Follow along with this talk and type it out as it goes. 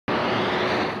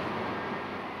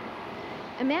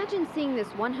Imagine seeing this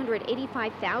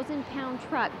 185,000-pound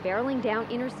truck barreling down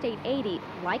Interstate 80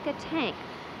 like a tank.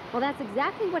 Well, that's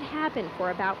exactly what happened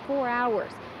for about 4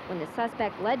 hours when the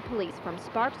suspect led police from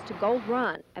Sparks to Gold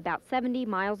Run, about 70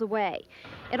 miles away.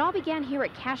 It all began here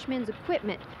at Cashman's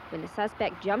Equipment when the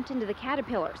suspect jumped into the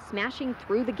Caterpillar, smashing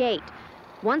through the gate.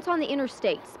 Once on the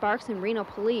interstate, Sparks and Reno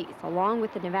police, along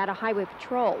with the Nevada Highway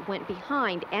Patrol, went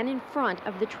behind and in front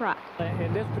of the truck.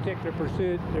 In this particular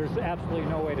pursuit, there's absolutely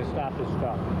no way to stop this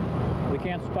stuff. We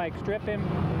can't spike strip him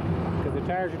because the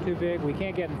tires are too big. We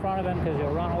can't get in front of him because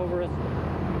he'll run over us.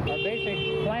 Our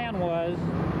basic plan was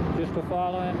just to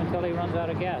follow him until he runs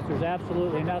out of gas. There's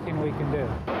absolutely nothing we can do.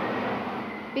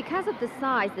 Because of the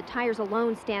size, the tires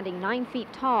alone standing 9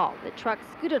 feet tall, the truck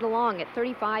scooted along at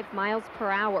 35 miles per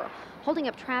hour, holding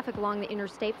up traffic along the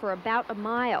interstate for about a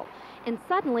mile. And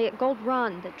suddenly at Gold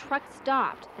Run, the truck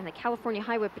stopped and the California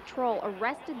Highway Patrol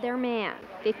arrested their man,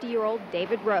 50-year-old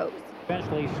David Rose.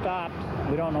 Eventually stopped.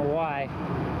 We don't know why.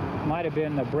 Might have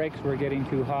been the brakes were getting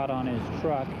too hot on his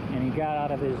truck, and he got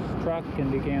out of his truck and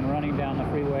began running down the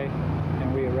freeway,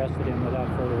 and we arrested him without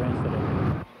further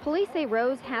incident. Police say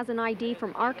Rose has an ID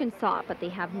from Arkansas, but they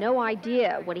have no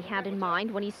idea what he had in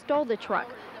mind when he stole the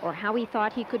truck or how he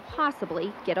thought he could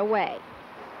possibly get away.